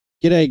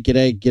G'day,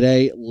 g'day,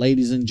 g'day,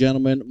 ladies and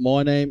gentlemen.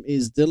 My name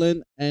is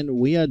Dylan, and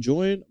we are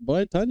joined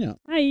by Tanya.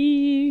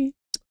 Hi.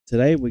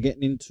 Today, we're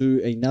getting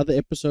into another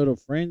episode of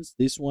Friends.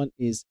 This one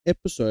is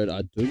episode,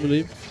 I do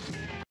believe,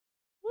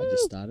 I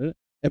just started it.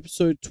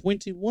 Episode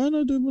 21,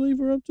 I do believe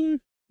we're up to.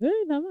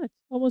 Not much.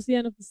 Almost the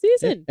end of the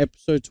season.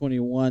 Episode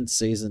 21,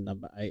 season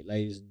number 8,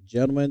 ladies and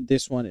gentlemen.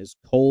 This one is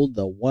called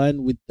The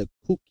One with the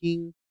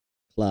Cooking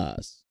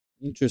Class.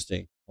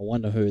 Interesting. I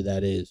wonder who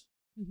that is.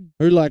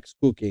 Who likes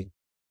cooking?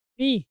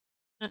 Me.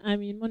 I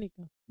mean,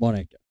 Monica.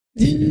 Monica.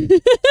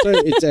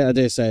 So I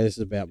dare say this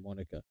is about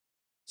Monica.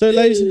 So,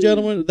 ladies and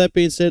gentlemen, with that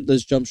being said,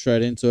 let's jump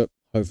straight into it.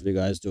 Hopefully, you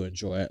guys do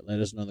enjoy it. Let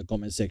us know in the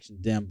comment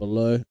section down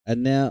below.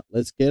 And now,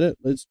 let's get it.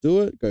 Let's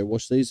do it. Go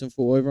watch season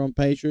 4 over on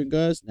Patreon,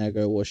 guys. Now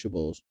go wash your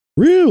balls.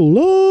 Real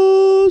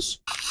loss.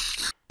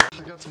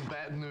 I got some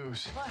bad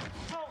news. What?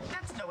 Oh,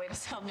 that's no way to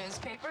sell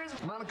newspapers.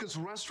 Monica's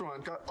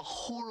restaurant got a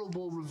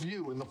horrible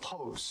review in the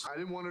Post. I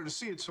didn't want her to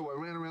see it, so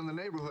I ran around the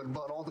neighborhood and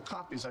bought all the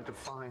copies I could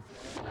find.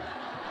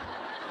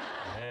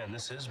 Man,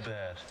 this is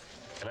bad.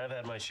 And I've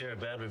had my share of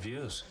bad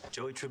reviews.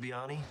 Joey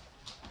Tribbiani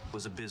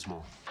was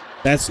abysmal.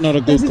 That's not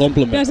a good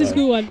compliment. That's a though.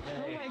 good one.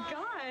 Oh my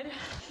God.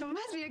 It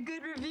must be a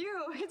good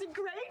review. Is it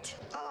great?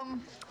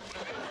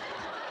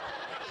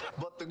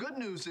 But the good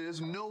news is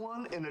no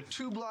one in a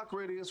 2-block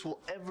radius will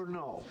ever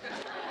know.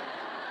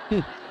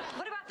 What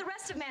about the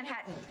rest of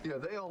Manhattan? Yeah,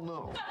 they all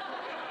know.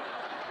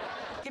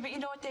 Yeah, but you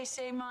know what they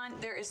say, Mon?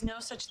 There is no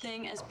such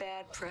thing as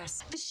bad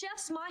press. The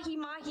chef's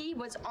mahi-mahi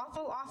was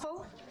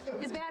awful.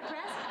 Is bad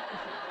press?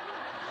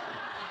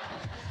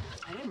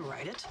 I didn't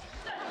write it.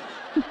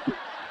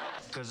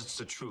 Because it's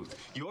the truth.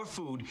 Your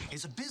food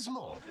is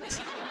abysmal.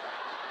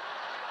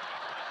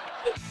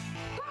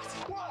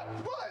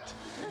 What?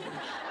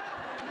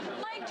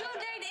 My due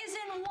date is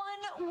in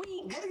 1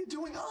 week. What are you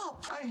doing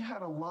up? I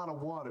had a lot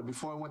of water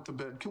before I went to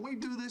bed. Can we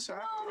do this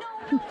after?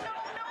 No.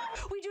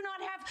 We do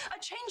not have a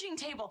changing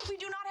table. We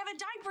do not have a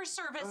diaper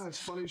service. It's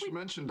funny you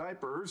mentioned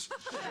diapers.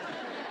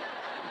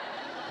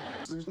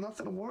 There's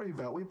nothing to worry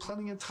about. We have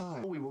plenty of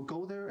time. We will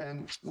go there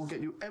and we'll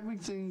get you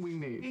everything we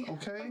need,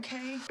 okay?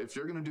 Okay. If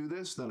you're gonna do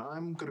this, then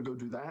I'm gonna go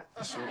do that.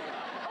 So Oh,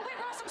 wait,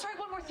 Ross, I'm sorry,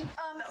 one more thing.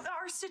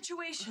 Our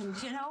situation,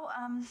 you know,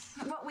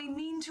 what we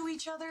mean to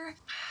each other.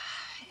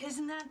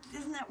 Isn't that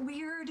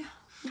weird?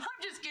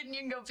 I'm just kidding,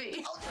 you can go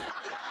pee.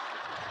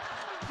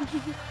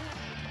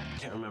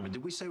 Can't remember.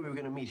 Did we say we were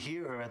going to meet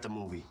here or at the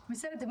movie? We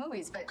said at the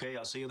movies, but Okay,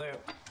 I'll see you there.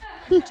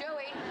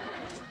 Joey,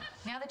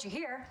 now that you're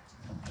here,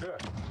 Sure.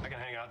 I can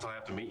hang out till I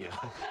have to meet you.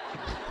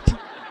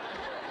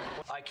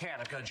 I can't.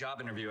 I've got a job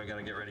interview I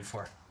gotta get ready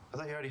for. I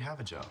thought you already have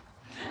a job.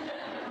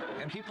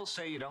 And people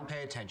say you don't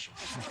pay attention.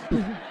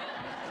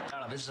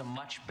 No, this is a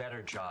much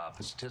better job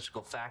in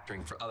statistical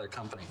factoring for other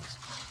companies.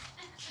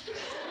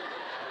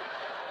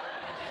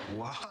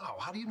 Wow.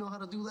 How do you know how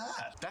to do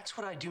that? That's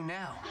what I do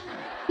now.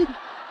 hey,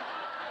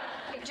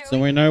 Joey, So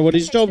we know what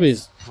his job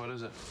is. What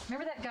is it?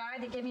 remember that guy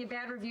that gave me a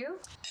bad review?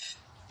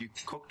 You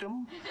cooked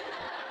him?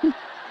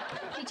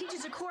 He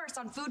teaches a course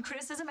on food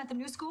criticism at the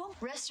new school.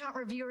 Restaurant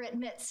reviewer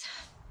admits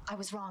I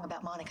was wrong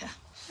about Monica.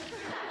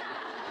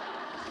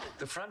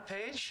 The front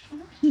page?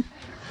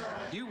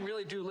 You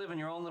really do live in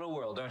your own little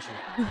world, don't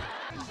you?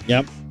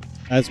 Yep.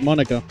 That's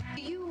Monica.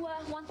 Do you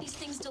want these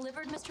things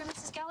delivered, Mr. and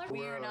Mrs. Geller?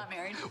 We are not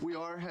married. we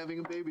are having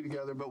a baby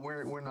together, but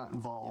we're not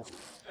involved.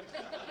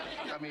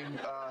 I mean,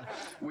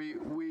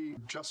 we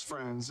just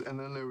friends, and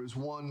then there was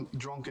one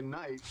drunken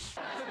night.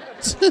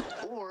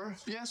 Or,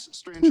 yes,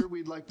 stranger,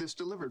 we'd like this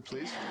delivered,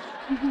 please.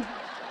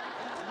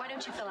 Why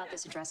don't you fill out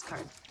this address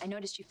card? I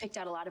noticed you picked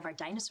out a lot of our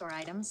dinosaur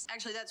items.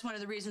 Actually, that's one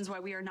of the reasons why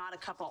we are not a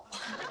couple.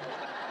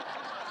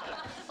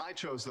 I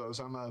chose those.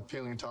 I'm a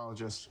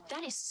paleontologist.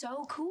 That is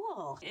so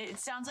cool. It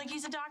sounds like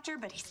he's a doctor,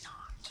 but he's not.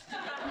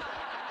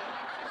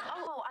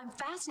 Oh, I'm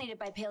fascinated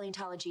by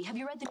paleontology. Have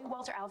you read the new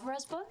Walter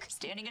Alvarez book?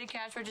 Standing at a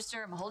cash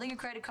register, I'm holding a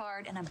credit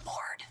card, and I'm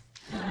bored.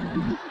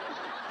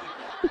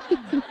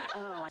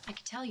 Oh, I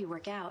could tell you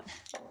work out.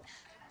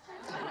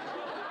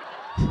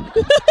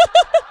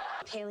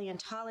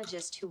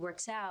 Paleontologist who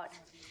works out.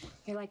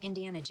 You're like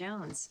Indiana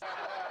Jones.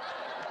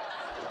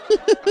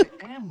 I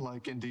am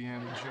like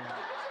Indiana Jones.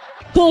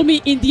 Call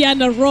me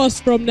Indiana Ross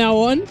from now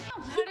on.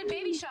 How did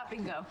baby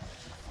shopping go?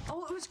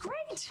 Oh, it was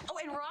great. Oh,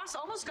 and Ross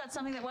almost got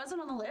something that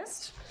wasn't on the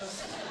list.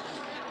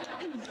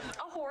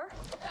 A whore.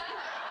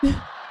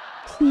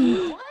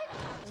 What?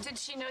 Did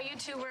she know you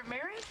two weren't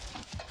married?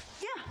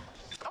 Yeah.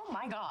 Oh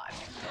my God.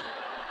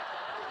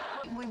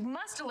 We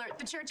must alert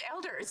the church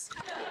elders.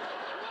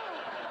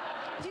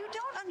 You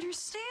don't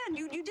understand.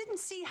 You didn't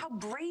see how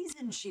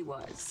brazen she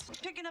was.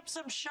 Picking up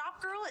some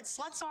shop girl at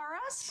Sluts R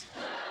Us?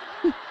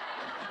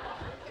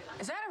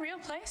 Is that a real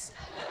place?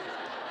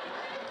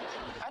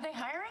 Are they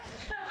hiring?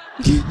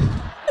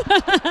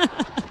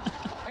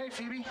 Hey,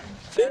 Phoebe.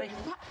 Fatty.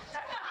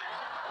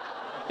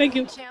 Thank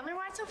you. Chandler,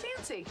 why so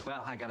fancy?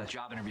 Well, I got a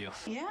job interview.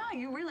 Yeah,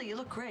 you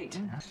look great.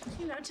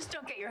 You know, just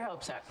don't get your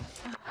hopes up.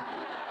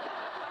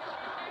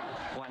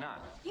 Why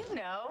not? You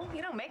know,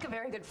 you don't make a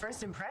very good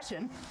first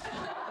impression.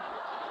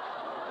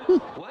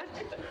 What?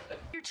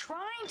 You're You're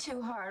trying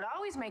too hard,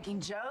 always making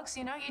jokes,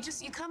 you know?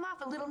 You come off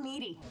a little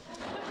needy.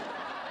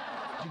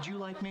 Did you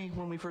like me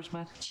when we first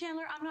met?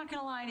 Chandler, I'm not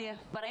gonna lie to you,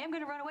 but I am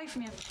gonna run away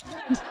from you.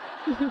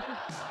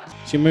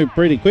 She moved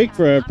pretty quick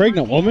for a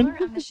pregnant woman.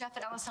 I'm the chef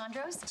at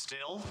Alessandro's.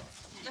 Still?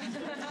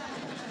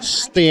 Things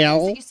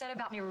Still. that you said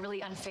about me were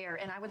really unfair,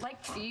 and I would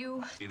like for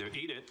you, Either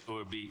eat it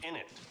or be in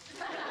it.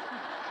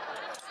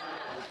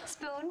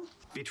 Spoon.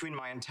 Between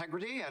my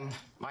integrity and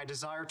my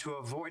desire to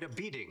avoid a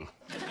beating.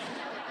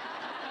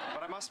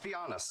 But I must be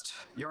honest,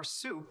 your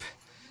soup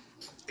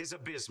is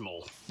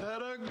abysmal.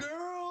 Atta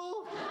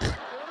girl!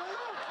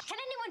 Can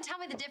anyone tell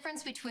me the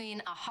difference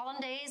between a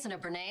hollandaise and a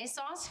béarnaise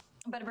sauce?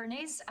 But a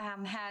Bernays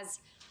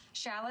has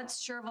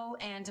shallots, chervil,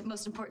 and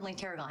most importantly,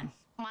 tarragon.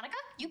 Monica,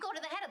 you go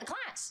to the head of the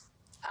class.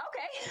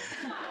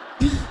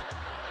 Okay.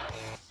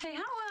 Hey,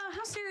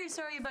 how serious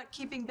are you about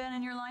keeping Ben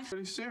in your life?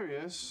 Pretty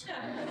serious.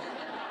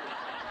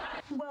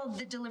 Well,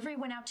 the delivery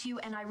went out to you,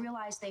 and I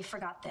realized they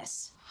forgot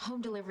this. Home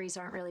deliveries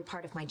aren't really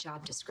part of my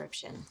job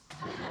description.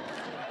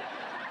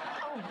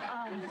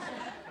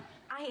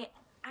 I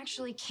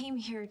actually came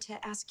here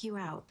to ask you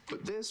out.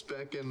 Put this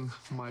back in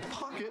my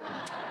pocket.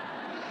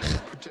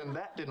 Pretend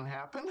that didn't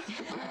happen.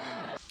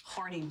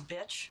 Horny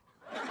bitch.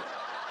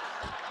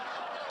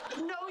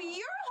 No,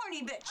 you're a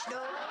horny bitch.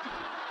 No,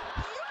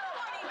 you're a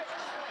horny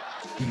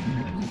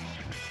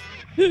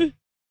bitch.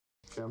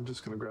 Okay, I'm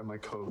just gonna grab my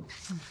coat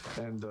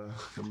and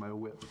my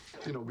whip.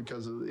 You know,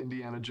 because of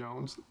Indiana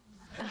Jones.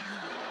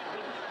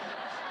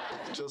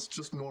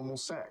 Just normal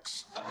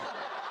sex.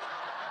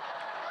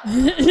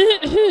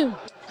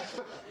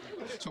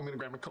 So I'm gonna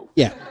grab my coat.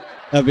 Yeah,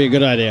 that'd be a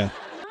good idea.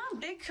 Oh,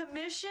 big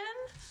commission.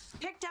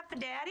 Picked up a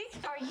daddy.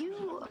 Are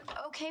you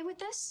okay with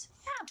this?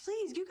 Yeah,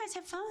 please, you guys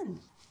have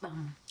fun.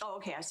 Oh,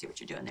 okay, I see what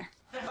you're doing there.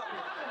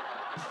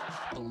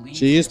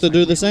 She used to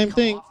do the same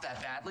thing. That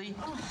badly?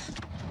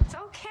 It's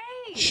okay.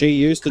 She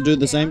used to do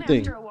the same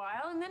thing. After a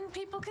while, and then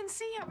people can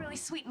see how really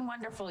sweet and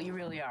wonderful you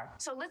really are.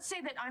 So let's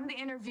say that I'm the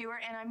interviewer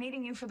and I'm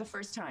meeting you for the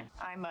first time.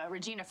 I'm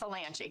Regina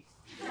Phalange.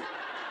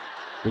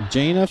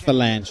 Regina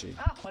Phalange.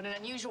 Oh, what an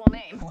unusual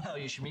name. Well,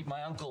 you should meet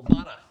my uncle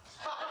Bada.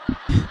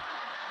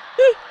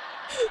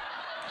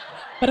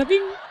 Bada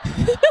bing.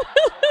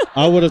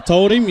 I would have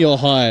told him you're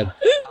hired.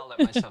 I'll let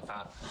myself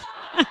out.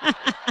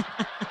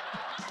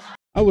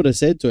 I would have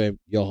said to him,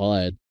 you're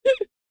hired.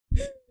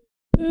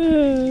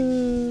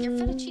 Your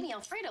fettuccine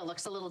Alfredo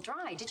looks a little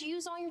dry. Did you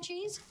use all your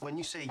cheese? When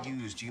you say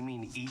use, do you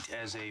mean eat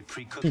as a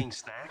pre-cooking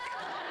snack?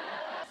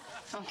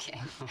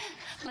 Okay,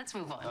 let's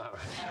move on. All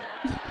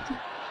right.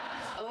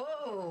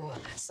 Oh,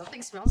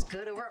 something smells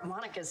good over at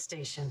Monica's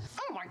station.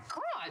 Oh my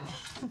God,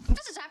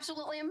 this is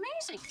absolutely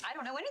amazing. I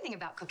don't know anything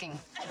about cooking.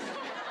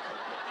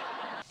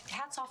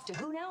 Hats off to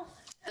who now?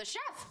 The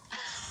chef.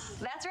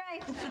 That's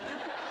right.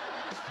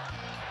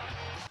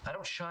 I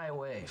don't shy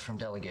away from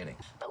delegating.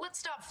 But let's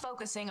stop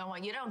focusing on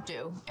what you don't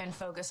do and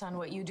focus on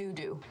what you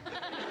do.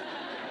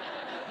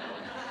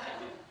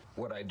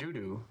 What I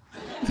do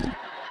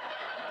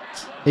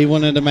He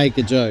wanted to make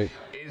a joke.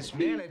 is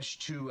manage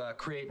to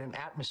create an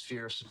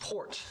atmosphere of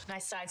support.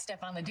 Nice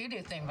sidestep on the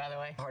do-do thing, by the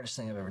way. Hardest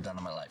thing I've ever done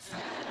in my life.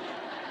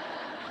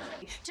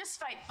 Just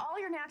fight all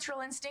your natural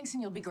instincts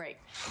and you'll be great.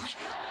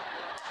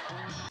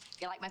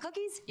 You like my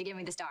cookies? You give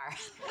me the star.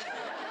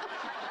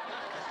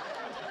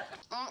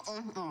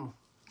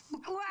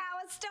 Wow,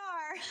 a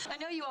star. I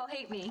know you all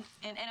hate me,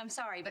 and I'm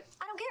sorry, but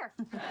I don't care.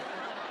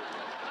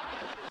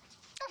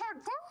 Oh my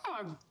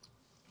God,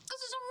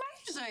 this is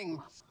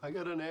amazing. I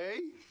got an A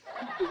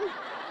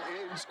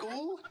in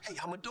school. Hey,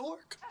 I'm a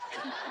dork.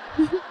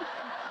 I'm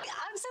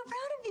so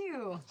proud of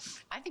you.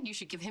 I think you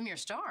should give him your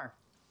star.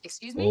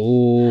 Excuse me?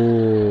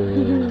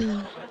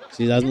 Oh.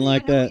 She doesn't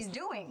like Know what that. he's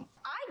doing.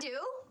 I do.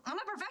 I'm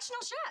a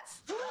professional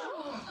chef.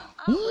 Oh,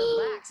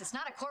 relax. It's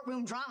not a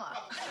courtroom drama.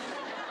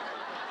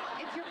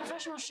 If you're a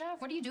professional chef,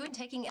 what are you doing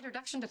taking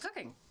Introduction to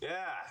Cooking?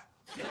 Yeah.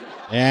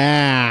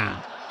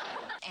 Yeah.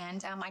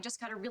 And I just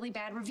got a really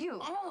bad review.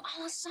 Oh,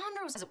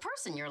 Alessandro's as a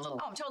person, you're a little...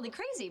 Oh, I'm totally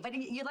crazy, but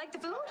you like the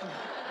food?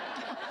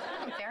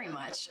 very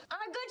much. I'm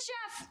a good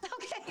chef.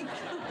 Okay.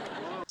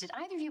 Did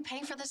either of you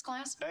pay for this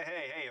class?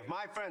 Hey, if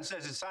my friend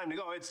says it's time to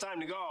go, it's time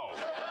to go.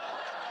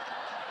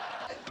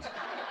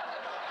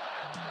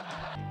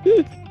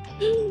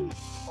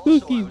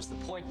 Also, I was the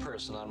point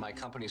person on my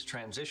company's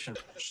transition.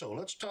 So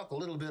let's talk a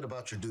little bit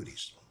about your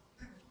duties.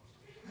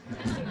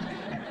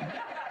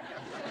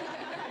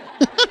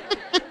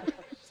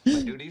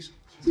 My duties?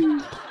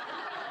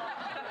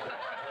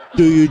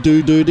 Do you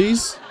do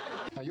duties?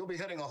 Now, you'll be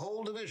heading a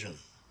whole division,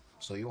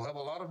 so you'll have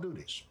a lot of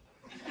duties.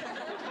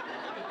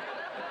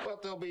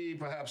 But there'll be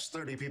perhaps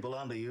 30 people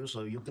under you,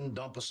 so you can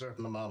dump a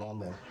certain amount on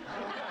them.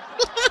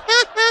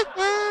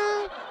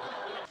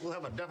 We'll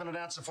have a definite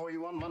answer for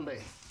you on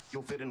Monday.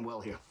 You'll fit in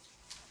well here.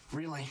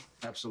 Really?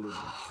 Absolutely.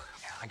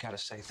 I gotta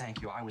say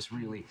thank you. I was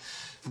really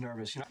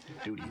nervous. You know,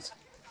 duties.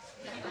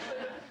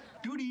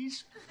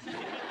 Duties?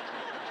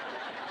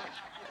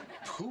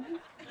 Who?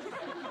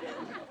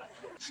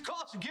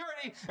 Call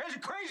security. There's a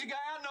crazy guy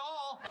out in the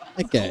hall.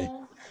 Okay.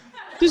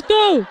 Just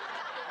go.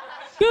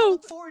 Go.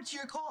 Look forward to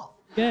your call.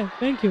 Yeah,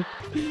 thank you.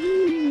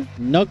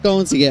 Not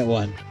going to get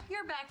one.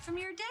 You're back from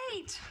your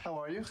date. How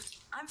are you?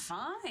 I'm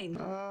fine.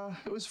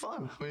 It was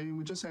fun.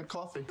 We just had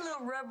coffee. A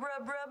little rub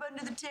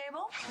under the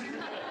table. I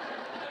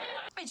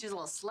mean, she's a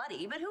little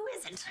slutty, but who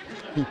isn't?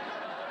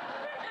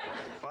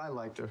 I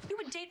liked her. You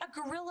would date a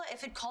gorilla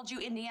if it called you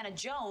Indiana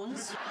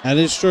Jones. That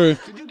is true.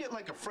 Did you get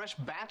like a fresh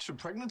batch of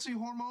pregnancy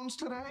hormones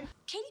today?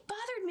 Katie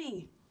bothered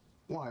me.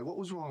 Why? What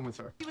was wrong with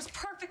her? She was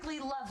perfectly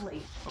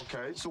lovely.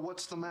 Okay, so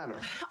what's the matter?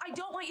 I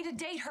don't want you to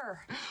date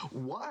her.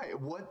 Why?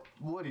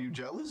 What are you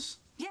jealous?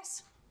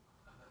 Yes.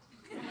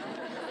 And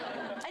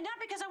not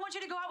because I want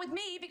you to go out with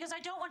me, because I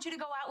don't want you to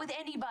go out with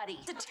anybody.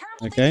 It's a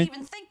terrible thing to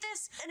even think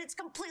this, and it's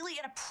completely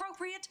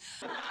inappropriate.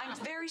 I'm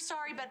very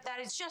sorry, but that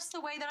is just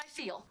the way that I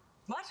feel.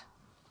 What?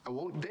 I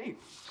won't date.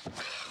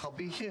 I'll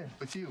be here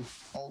with you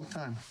all the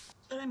time.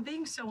 But I'm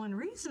being so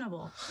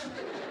unreasonable.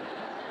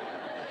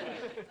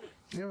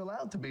 You're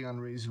allowed to be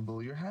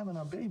unreasonable. You're having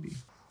a baby.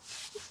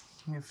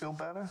 You feel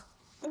better?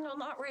 No,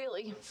 not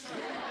really.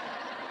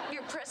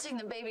 You're pressing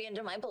the baby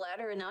into my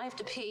bladder, and now I have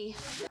to pee.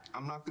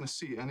 I'm not going to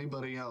see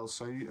anybody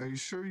else. Are you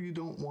sure you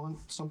don't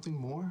want something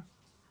more?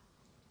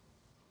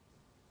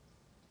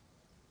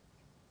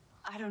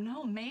 I don't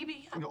know,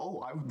 maybe.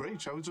 Oh,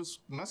 Rach, I was just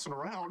messing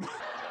around.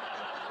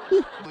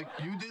 Like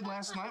you did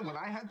last night when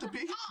I had to pee?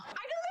 I know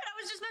that. I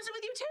was just messing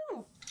with you,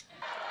 too.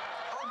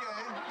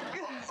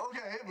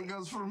 Okay,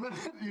 because for a minute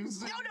you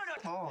said...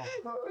 No.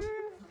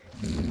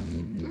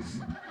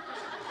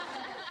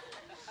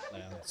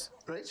 Clowns.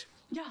 Rach?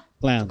 Yeah.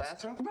 Clowns.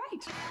 Bathroom?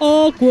 Right.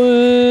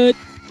 Awkward.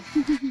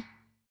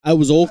 I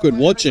was awkward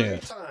watching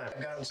it.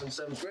 I've gotten since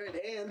 7th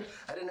grade, and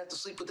I didn't have to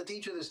sleep with the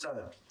teacher this time.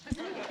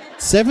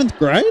 7th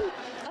grade?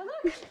 Oh,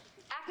 look.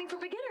 Acting for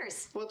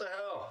beginners. What the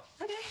hell?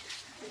 Okay.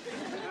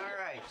 All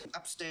right,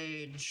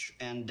 upstage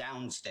and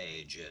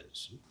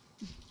downstages.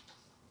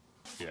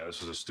 Yeah, this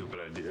was a stupid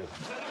idea.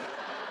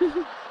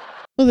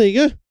 Oh, there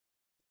you go.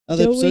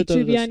 Other Joey episode of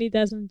this. Tribbiani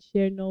doesn't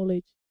share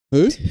knowledge.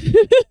 Who?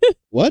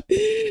 What?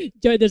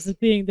 Joey, there's a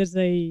thing. There's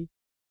a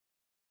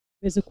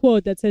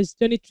quote that says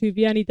Johnny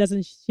Tribbiani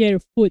doesn't share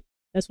food.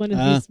 That's one of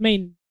his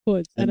main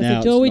quotes. And And I now said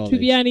it's Joey knowledge.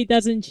 Tribbiani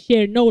doesn't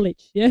share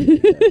knowledge. Yeah.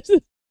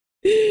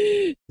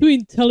 Too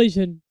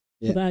intelligent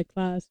Yeah. for that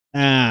class.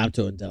 I'm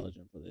too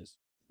intelligent for this.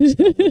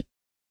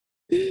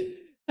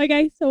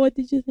 Okay, so what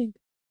did you think?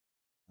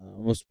 I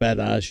was about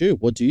to ask you.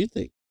 What do you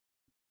think?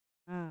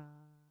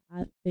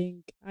 I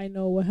think I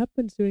know what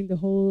happens during the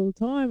whole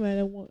time. I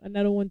don't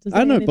want to say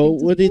I know, but anything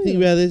to what do you think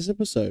spoil it. about this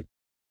episode?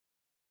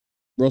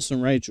 Ross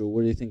and Rachel,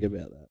 what do you think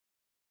about that?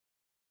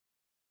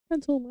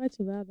 Can't talk much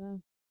about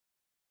that.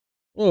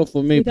 Well,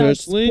 for me Without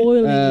personally,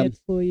 spoiling it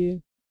for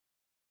you.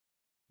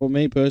 I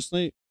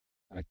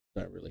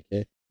don't really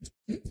care.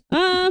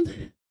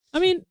 I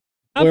mean,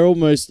 We're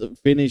almost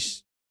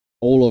finished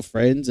all of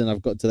Friends, and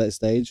I've got to that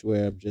stage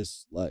where I'm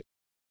just like,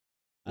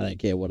 I don't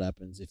care what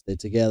happens. If they're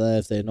together,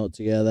 if they're not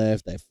together,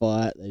 if they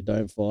fight, they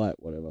don't fight,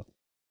 whatever.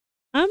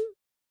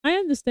 I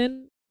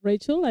understand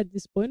Rachel at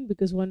this point,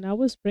 because when I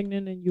was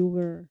pregnant and you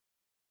were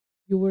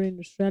in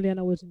Australia and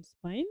I was in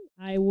Spain,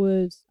 I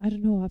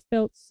don't know, I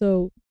felt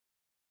so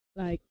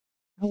like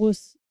I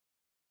was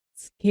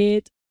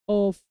scared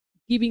of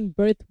giving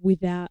birth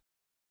without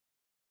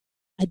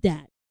a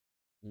dad,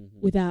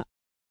 without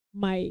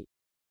my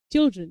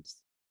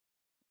child's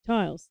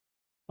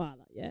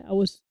father. Yeah, I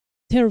was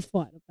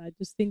terrified of that,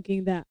 just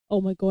thinking that,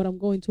 oh my God, I'm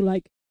going to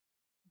like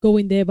go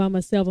in there by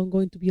myself. I'm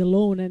going to be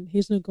alone and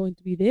he's not going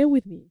to be there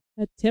with me.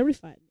 That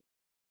terrified me.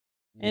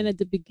 And at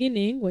the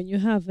beginning, when you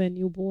have a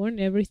newborn,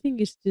 everything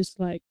is just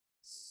like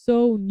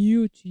so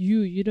new to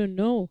you. You don't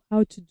know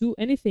how to do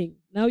anything.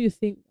 Now you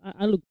think,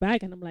 I look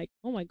back and I'm like,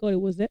 oh my God,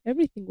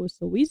 everything was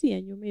so easy,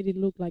 and you made it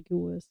look like it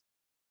was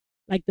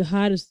like the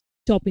hardest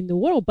job in the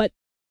world. But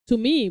to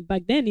me,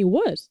 back then it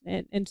was,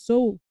 and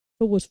so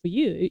was for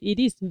you. It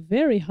is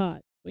very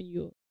hard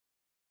when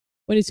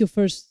it's your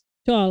first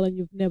child and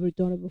you've never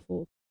done it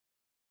before.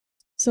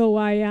 So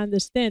I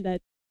understand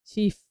that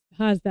she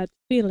has that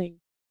feeling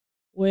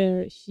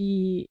where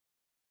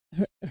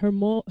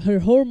her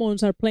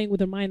hormones are playing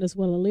with her mind as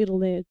well a little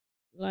bit.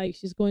 Like,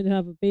 she's going to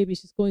have a baby,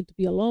 she's going to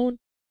be alone.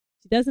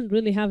 She doesn't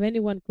really have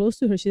anyone close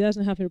to her. She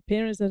doesn't have her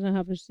parents, doesn't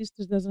have her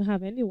sisters, doesn't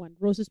have anyone.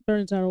 Rose's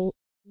parents are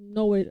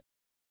nowhere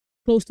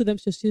close to them,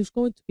 so she's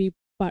going to be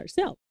by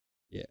herself.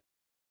 Yeah.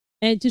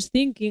 And just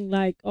thinking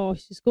like, oh,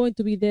 she's going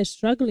to be there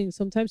struggling.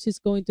 Sometimes she's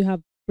going to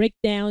have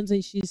breakdowns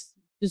and she's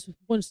just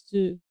wants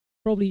to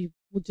probably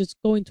would just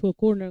go into a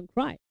corner and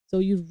cry. So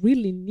you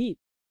really need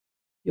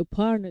your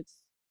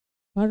partner's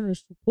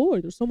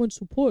support or someone's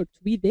support to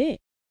be there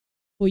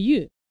for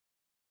you.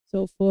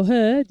 So for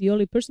her, the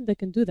only person that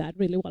can do that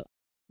really well,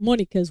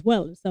 Monica as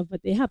well and stuff,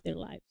 but they have their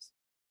lives.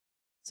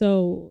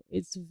 So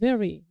it's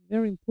very,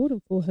 very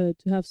important for her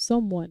to have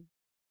someone,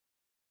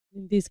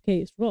 in this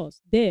case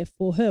Ross, there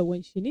for her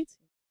when she needs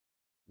him.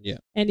 Yeah.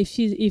 And if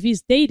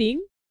he's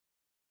dating,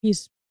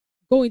 he's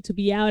going to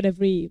be out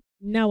every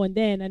now and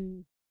then,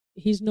 and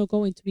he's not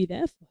going to be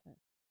there for her.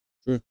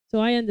 True. So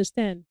I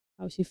understand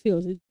how she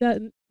feels.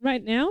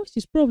 Right now,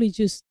 she's probably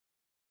just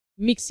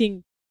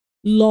mixing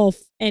love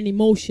and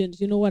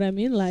emotions. You know what I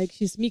mean? Like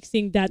she's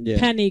mixing that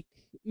panic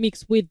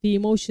mixed with the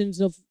emotions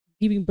of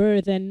giving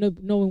birth and not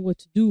knowing what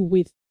to do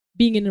with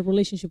being in a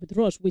relationship with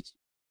Ross, which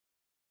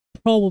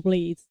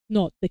probably is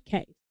not the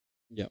case.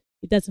 Yeah.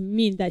 It doesn't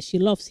mean that she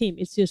loves him.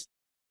 It's just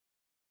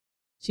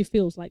she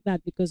feels like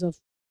that because of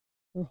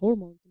her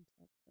hormones and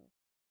stuff. So,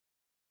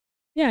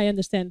 yeah, I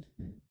understand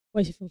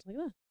why she feels like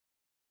that.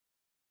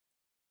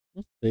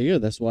 Well, there you go.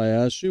 That's why I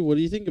asked you. What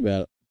do you think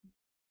about it?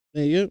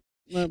 There you go.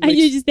 No, And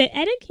you just said,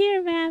 I don't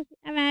care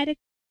about it.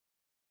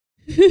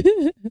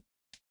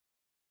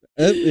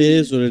 It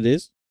is what it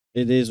is.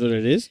 It is what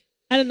it is.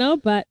 I don't know,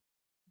 but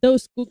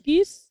those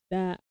cookies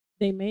that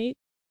they made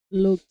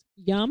looked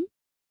yum,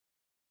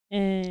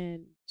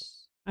 and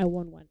I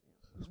want one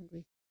now. I'm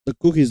hungry. The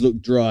cookies look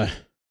dry.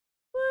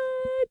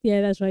 What?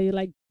 Yeah, that's right. You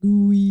like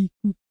gooey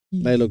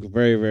cookies. They look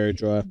very, very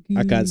dry.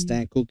 I can't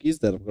stand cookies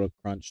that have got a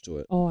crunch to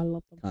it. Oh, I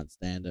love them. Can't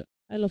stand it.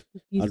 I love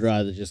cookies. I'd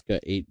rather just go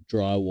eat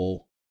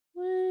drywall.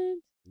 What?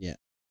 Yeah.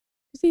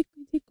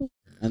 Tickle.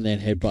 And then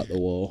headbutt the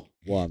wall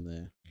while I'm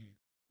there.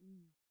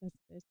 That's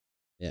the best.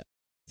 Yeah.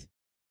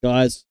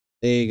 Guys,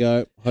 there you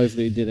go.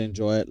 Hopefully you did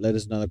enjoy it. Let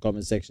us know in the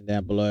comment section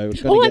down below.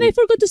 Oh, and I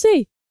forgot to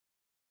say.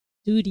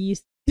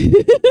 Duties.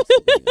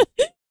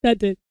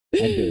 That's it.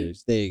 And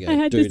duties. There you go. I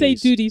had to say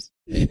duties.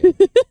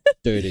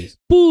 Duties.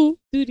 Boo.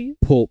 Duties.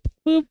 Poop.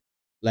 Poop.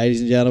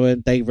 Ladies and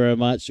gentlemen, thank you very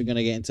much. We're going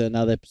to get into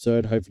another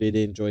episode. Hopefully you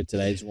did enjoy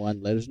today's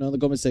one. Let us know in the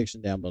comment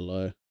section down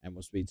below. And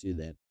we'll speak to you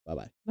then.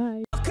 Bye-bye.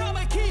 Bye. Come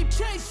and keep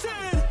chasing.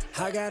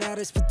 I got all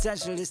this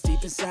potential that's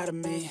deep inside of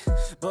me,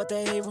 but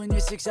they hate when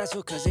you're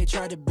successful cause they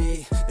try to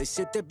be. They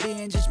sit there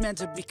being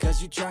judgmental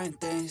because you're trying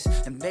things,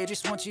 and they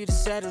just want you to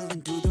settle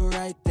and do the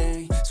right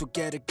thing. So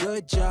get a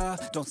good job,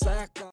 don't slack off.